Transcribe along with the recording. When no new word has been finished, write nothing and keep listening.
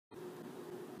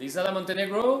Lizallah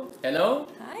Montenegro, hello.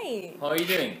 Hi. How are you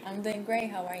doing? I'm doing great.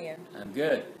 How are you? I'm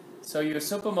good. So you're a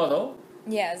supermodel.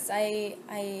 Yes,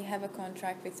 I have a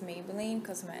contract with Maybelline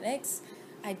Cosmetics.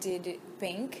 I did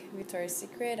Pink, Victoria's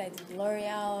Secret. I did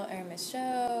L'Oreal, Hermes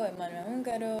Show, Emmanuel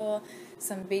Ungaro,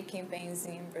 some big campaigns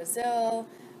in Brazil.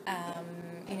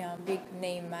 Big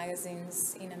name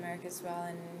magazines in America as well,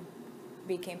 and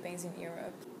big campaigns in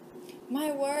Europe.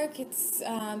 My work, it's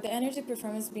the energy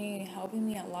performance been helping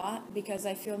me a lot because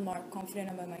I feel more confident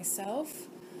about myself.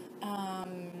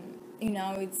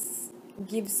 It's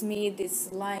gives me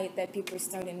this light that people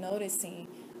started noticing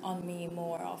on me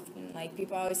more often. Like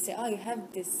people always say, "Oh, you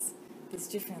have this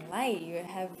different light. You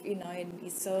have,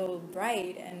 it's so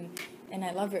bright, and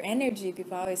I love your energy."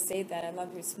 People always say that. I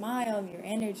love your smile, your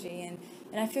energy, and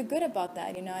I feel good about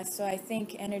that. So I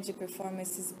think energy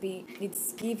performance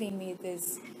it's giving me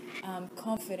this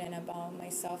confident about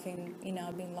myself, and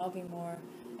being loving more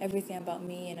everything about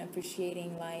me and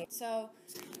appreciating life. So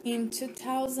in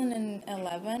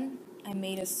 2011 I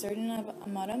made a certain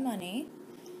amount of money.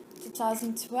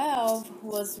 2012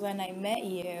 was when I met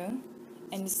you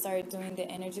and started doing the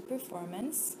energy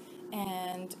performance,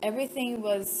 and everything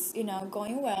was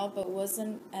going well, but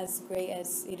wasn't as great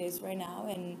as it is right now.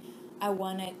 And I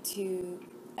wanted to,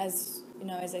 as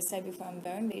I said before, I'm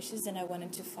very ambitious, and I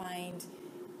wanted to find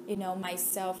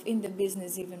myself in the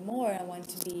business even more. I want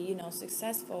to be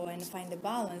successful and find the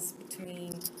balance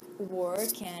between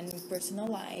work and personal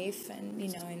life, and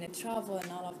in the travel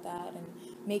and all of that, and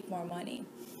make more money.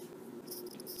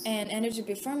 And energy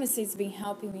performance has been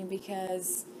helping me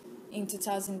because in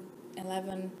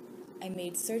 2011 I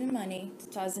made certain money.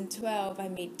 2012 I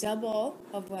made double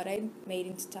of what I made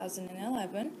in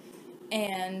 2011,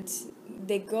 and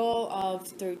the goal of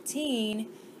 13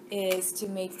 is to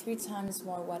make 3 times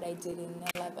more what I did in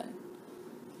 11.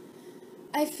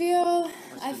 I feel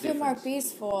more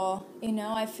peaceful,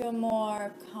 I feel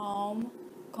more calm,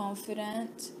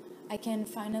 confident. I can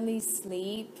finally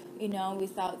sleep,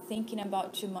 without thinking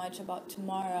about too much about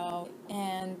tomorrow.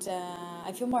 And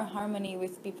I feel more harmony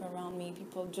with people around me.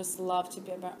 People just love to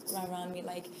be around me.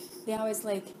 Like, they always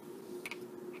like,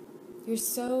 "You're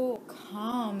so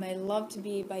calm. I love to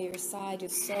be by your side.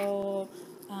 You're so...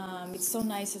 it's so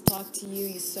nice to talk to you.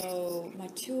 You're so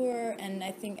mature." And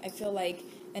I feel like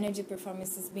energy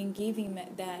performance has been giving me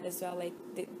that as well, like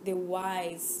the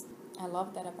wise. I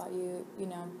love that about you,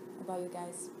 about you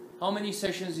guys. How many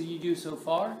sessions did you do so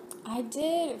far? I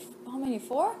did, how many,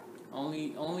 4? Only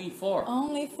 4. Only 4.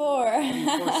 Only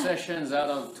 4 sessions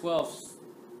out of 12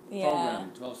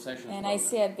 program, 12 sessions. And program. I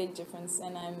see a big difference,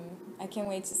 and I can't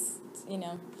wait to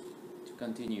continue. To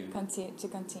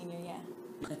continue, yeah.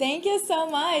 Thank you so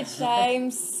much. I'm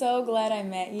so glad I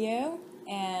met you,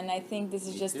 and I think this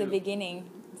is just the beginning.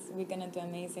 We're gonna do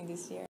amazing this year.